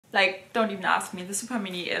Like, don't even ask me. The Super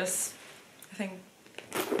Mini is, I think,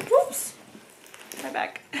 whoops, my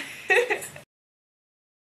bag.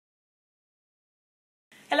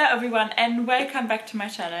 Hello everyone and welcome back to my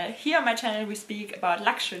channel. Here on my channel we speak about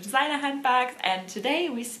luxury designer handbags, and today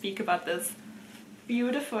we speak about this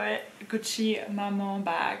beautiful Gucci Marmont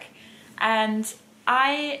bag. And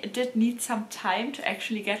I did need some time to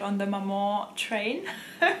actually get on the Marmont train.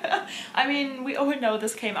 I mean, we all know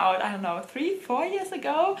this came out, I don't know, 3-4 years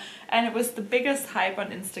ago, and it was the biggest hype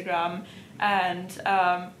on Instagram. And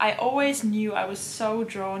I always knew I was so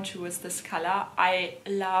drawn towards this color. I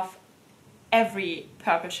love every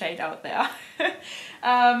purple shade out there.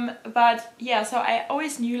 But yeah, so I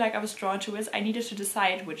always knew like I was drawn to it. I needed to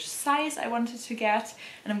decide which size I wanted to get,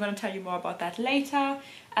 and I'm going to tell you more about that later.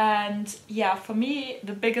 And yeah, for me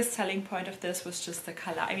the biggest selling point of this was just the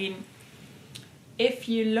color. I mean, if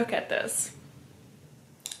you look at this,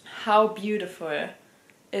 how beautiful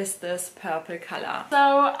is this purple color?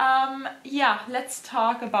 So yeah, let's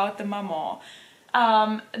talk about the Marmont.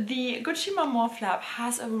 The Gucci Marmont flap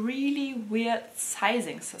has a really weird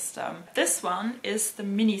sizing system. This one is the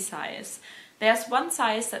mini size. There's one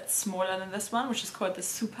size that's smaller than this one, which is called the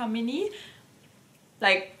Super Mini.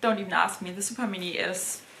 Like, don't even ask me, the Super Mini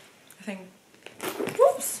is, I think,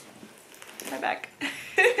 whoops, my bag.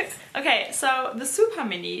 Okay, so the Super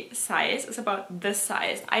Mini size is about this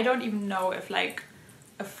size. I don't even know if like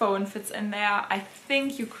a phone fits in there. I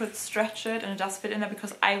think you could stretch it and it does fit in there,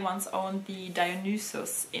 because I once owned the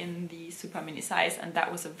Dionysus in the Super Mini size, and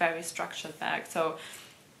that was a very structured bag, so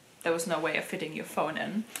there was no way of fitting your phone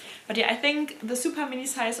in. But yeah, I think the Super Mini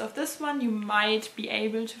size of this one you might be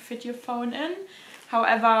able to fit your phone in.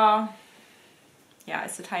 However, yeah,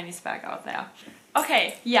 it's the tiniest bag out there.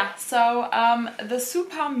 Okay, yeah, so the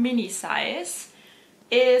Super Mini size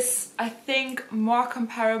is, I think, more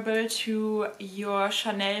comparable to your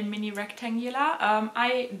Chanel Mini Rectangular.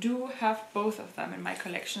 I do have both of them in my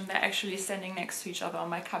collection. They're actually standing next to each other on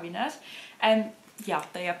my cabinet, and yeah,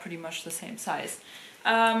 they are pretty much the same size.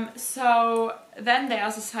 So then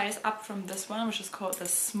there's a size up from this one, which is called the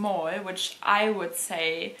Small, which I would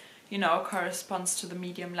say, you know, corresponds to the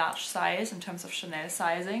medium-large size in terms of Chanel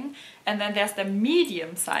sizing. And then there's the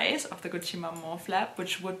medium size of the Gucci Marmont flap,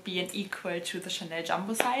 which would be an equal to the Chanel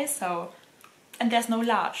jumbo size. So, and there's no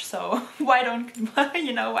large, so why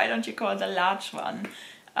don't you call the large one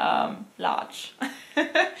large?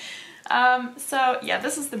 So yeah,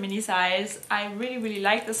 this is the mini size. I really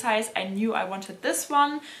like the size. I knew I wanted this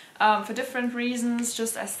one for different reasons.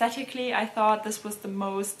 Just aesthetically, I thought this was the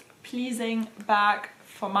most pleasing bag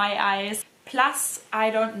for my eyes. Plus,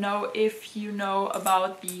 I don't know if you know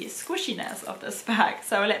about the squishiness of this bag,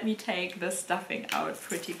 so let me take the stuffing out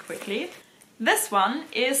pretty quickly. This one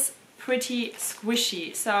is pretty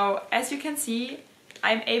squishy, so as you can see,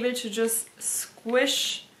 I'm able to just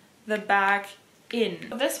squish the bag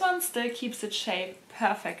in. This one still keeps its shape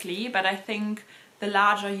perfectly, but I think the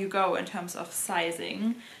larger you go in terms of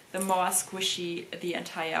sizing, the more squishy the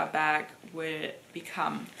entire bag will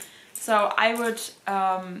become. So I would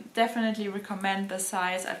definitely recommend this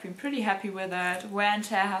size. I've been pretty happy with it. Wear and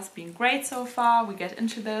tear has been great so far. We get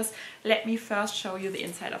into this. Let me first show you the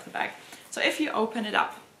inside of the bag. So if you open it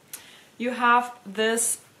up, you have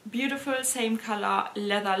this beautiful same color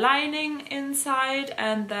leather lining inside,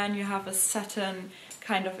 and then you have a satin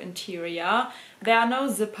kind of interior. There are no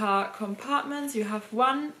zipper compartments. You have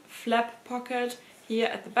one flap pocket here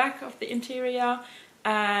at the back of the interior,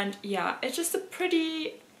 and yeah, it's just a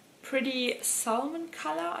pretty salmon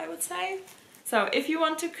color, I would say. So if you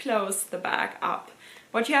want to close the bag up,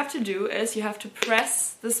 what you have to do is you have to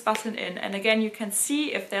press this button in, and again you can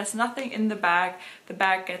see if there's nothing in the bag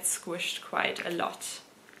gets squished quite a lot.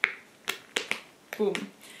 Boom.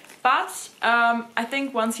 But I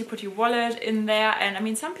think once you put your wallet in there, and I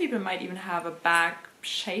mean some people might even have a bag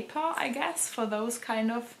shaper, I guess, for those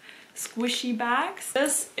kind of squishy bags.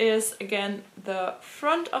 This is again the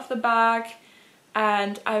front of the bag.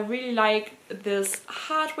 And I really like this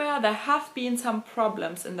hardware. There have been some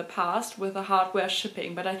problems in the past with the hardware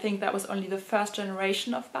shipping, but I think that was only the first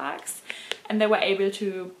generation of bags, and they were able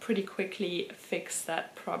to pretty quickly fix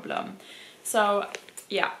that problem. So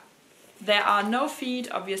yeah, there are no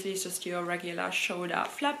feet, obviously it's just your regular shoulder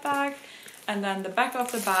flap bag. And then the back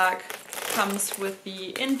of the bag comes with the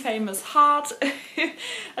infamous heart.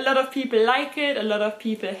 A lot of people like it, a lot of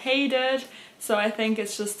people hate it, so I think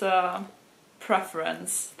it's just a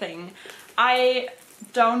preference thing. I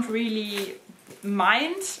don't really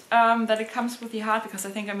mind that it comes with the heart, because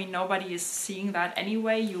I think, I mean, nobody is seeing that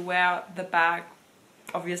anyway. You wear the bag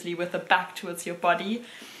obviously with the back towards your body,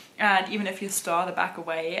 and even if you store the bag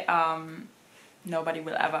away, nobody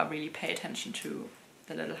will ever really pay attention to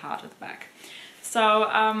the little heart at the back.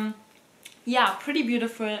 So yeah, pretty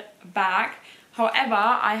beautiful bag. However,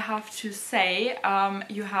 I have to say,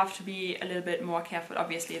 you have to be a little bit more careful.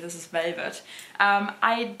 Obviously, this is velvet.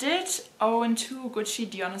 I did own 2 Gucci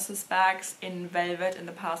Dionysus bags in velvet in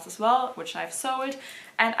the past as well, which I've sold.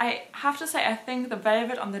 And I have to say, I think the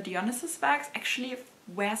velvet on the Dionysus bags actually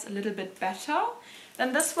wears a little bit better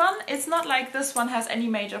than this one. It's not like this one has any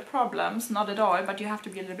major problems, not at all, but you have to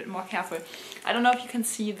be a little bit more careful. I don't know if you can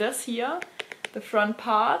see this here, the front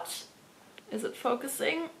part. Is it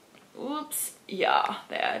focusing? Oops, yeah,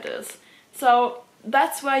 there it is. So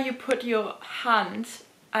that's where you put your hand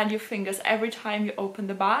and your fingers every time you open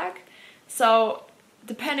the bag. So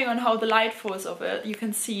depending on how the light falls over it, you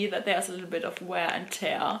can see that there's a little bit of wear and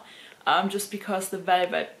tear, just because the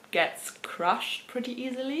velvet gets crushed pretty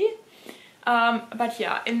easily. But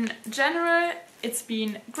yeah, in general, it's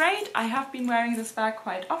been great. I have been wearing this bag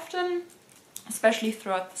quite often, especially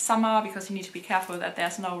throughout the summer, because you need to be careful that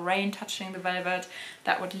there's no rain touching the velvet.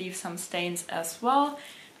 That would leave some stains as well.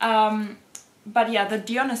 But yeah, the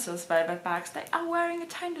Dionysus velvet bags, they are wearing a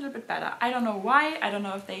tiny little bit better. I don't know why. I don't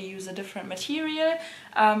know if they use a different material,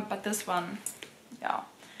 but this one, yeah,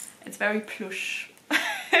 it's very plush,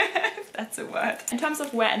 if that's a word. In terms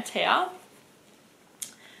of wear and tear,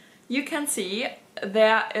 you can see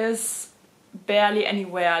there is barely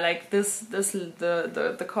anywhere. Like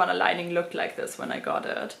the corner lining looked like this when I got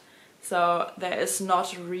it. So there is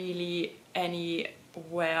not really any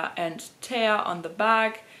wear and tear on the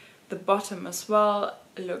bag. The bottom as well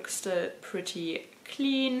looks still pretty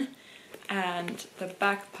clean, and the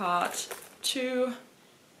back part too.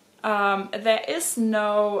 There is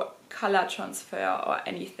no color transfer or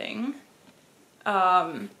anything.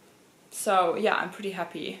 So yeah, I'm pretty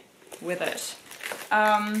happy with it.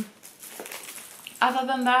 Other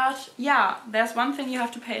than that, yeah, there's one thing you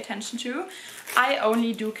have to pay attention to. I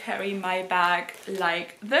only do carry my bag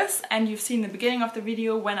like this, and you've seen the beginning of the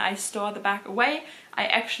video when I store the bag away, I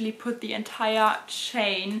actually put the entire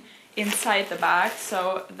chain inside the bag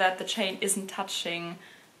so that the chain isn't touching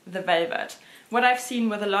the velvet. What I've seen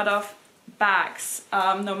with a lot of bags,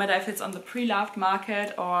 no matter if it's on the pre-loved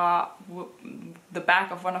market or the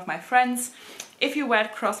bag of one of my friends, if you wear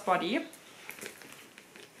it crossbody,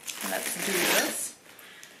 let's do this.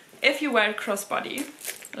 If you wear it crossbody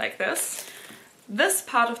like this, this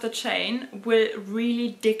part of the chain will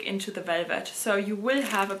really dig into the velvet. So you will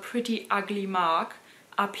have a pretty ugly mark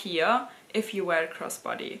up here if you wear it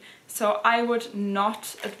crossbody. So I would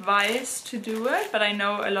not advise to do it, but I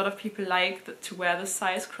know a lot of people like to wear this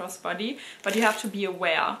size crossbody, but you have to be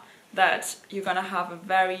aware that you're gonna have a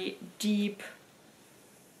very deep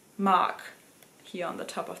mark here on the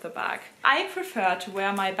top of the bag. I prefer to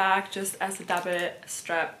wear my bag just as a double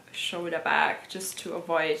strap shoulder bag, just to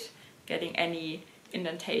avoid getting any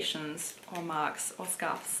indentations or marks or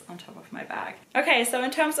scuffs on top of my bag. Okay, so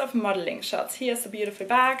in terms of modeling shots, here's a beautiful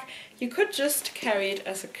bag. You could just carry it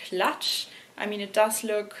as a clutch. I mean, it does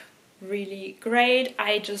look really great.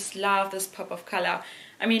 I just love this pop of color.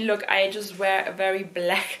 I mean, look, I just wear a very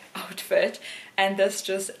black outfit and this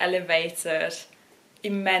just elevates it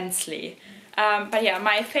immensely. But yeah,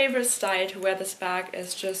 my favorite style to wear this bag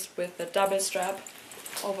is just with the double strap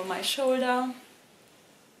over my shoulder.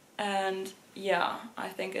 And yeah, I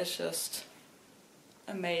think it's just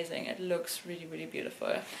amazing. It looks really, really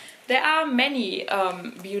beautiful. There are many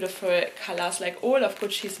beautiful colors, like all of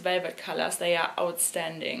Gucci's velvet colors. They are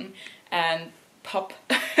outstanding and pop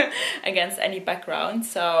against any background,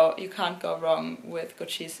 so you can't go wrong with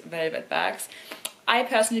Gucci's velvet bags. I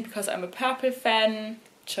personally, because I'm a purple fan,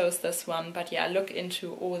 chose this one, but yeah, look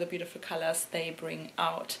into all the beautiful colors they bring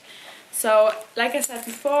out. So, like I said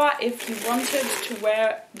before, if you wanted to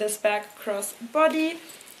wear this bag cross body,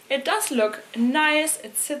 it does look nice.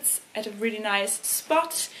 It sits at a really nice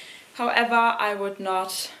spot. However, I would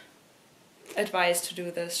not advise to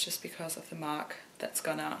do this just because of the mark that's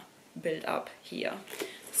gonna build up here.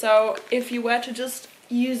 So, if you were to just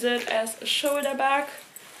use it as a shoulder bag,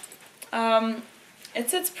 it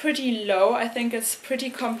sits pretty low. I think it's pretty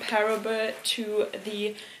comparable to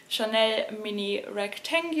the Chanel Mini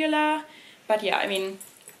Rectangular. But yeah, I mean,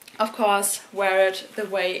 of course, wear it the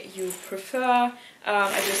way you prefer.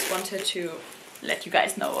 I just wanted to let you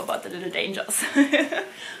guys know about the little dangers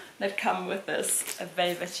that come with this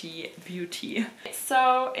velvety beauty.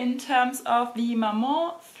 So in terms of the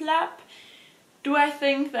Marmont flap, do I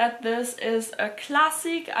think that this is a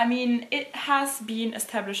classic? I mean, it has been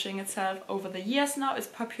establishing itself over the years now. Its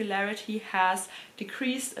popularity has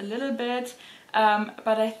decreased a little bit,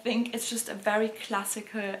 but I think it's just a very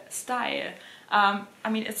classical style. I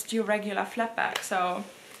mean, it's your regular flat bag, so,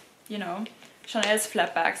 you know, Chanel's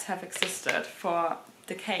flat bags have existed for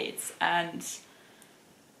decades, and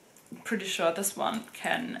I'm pretty sure this one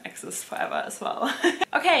can exist forever as well.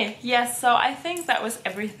 Okay, yes, so I think that was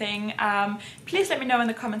everything. Please let me know in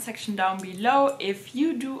the comment section down below if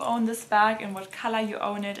you do own this bag and what color you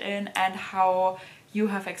own it in, and how you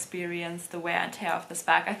have experienced the wear and tear of this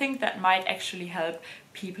bag. I think that might actually help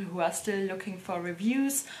people who are still looking for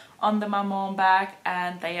reviews on the Marmont bag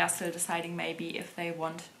and they are still deciding maybe if they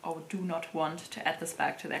want or do not want to add this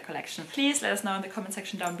bag to their collection. Please let us know in the comment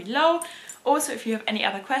section down below. Also, if you have any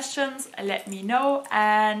other questions, let me know.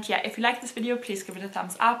 And yeah, if you like this video, please give it a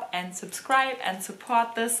thumbs up and subscribe and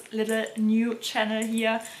support this little new channel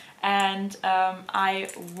here. And I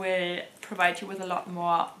will provide you with a lot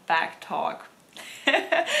more bag talk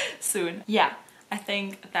soon. Yeah, I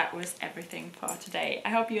think that was everything for today. I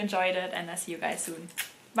hope you enjoyed it and I'll see you guys soon.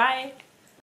 Bye!